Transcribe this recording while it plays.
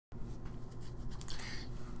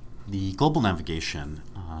The global navigation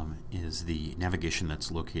is the navigation that's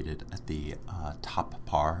located at the top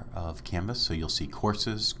bar of Canvas. So you'll see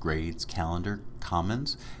courses, grades, calendar,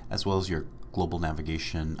 commons, as well as your global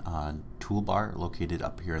navigation toolbar located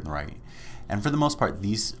up here on the right. And for the most part,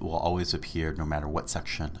 these will always appear no matter what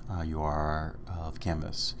section you are of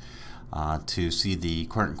Canvas. To see the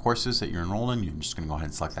current courses that you're enrolled in, you're just going to go ahead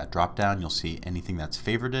and select that drop down. You'll see anything that's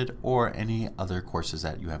favorited or any other courses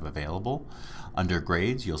that you have available. Under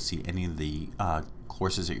grades, you'll see any of the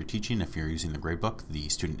courses that you're teaching. If you're using the gradebook, the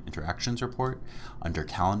student interactions report. Under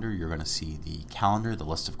calendar, you're going to see the calendar, the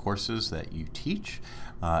list of courses that you teach,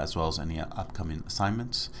 as well as any upcoming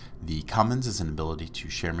assignments. The commons is an ability to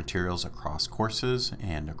share materials across courses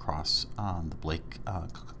and across the Blake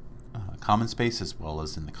common space, as well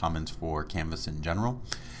as in the commons for Canvas in general.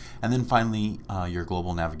 And then finally, your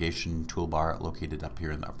global navigation toolbar located up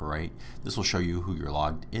here in the upper right. This will show you who you're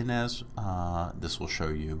logged in as. This will show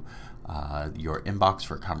you your inbox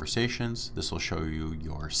for conversations. This will show you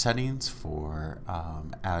your settings for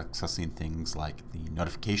accessing things like the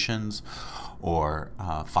notifications or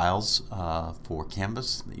files for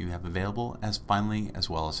Canvas that you have available, as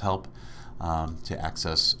well as help to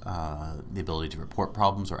access the ability to report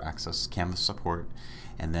problems or access Canvas support.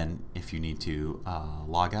 And then if you need to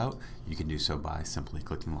log out, you can do so by simply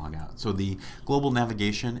clicking log out. So the global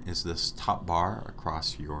navigation is this top bar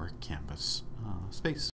across your Canvas space.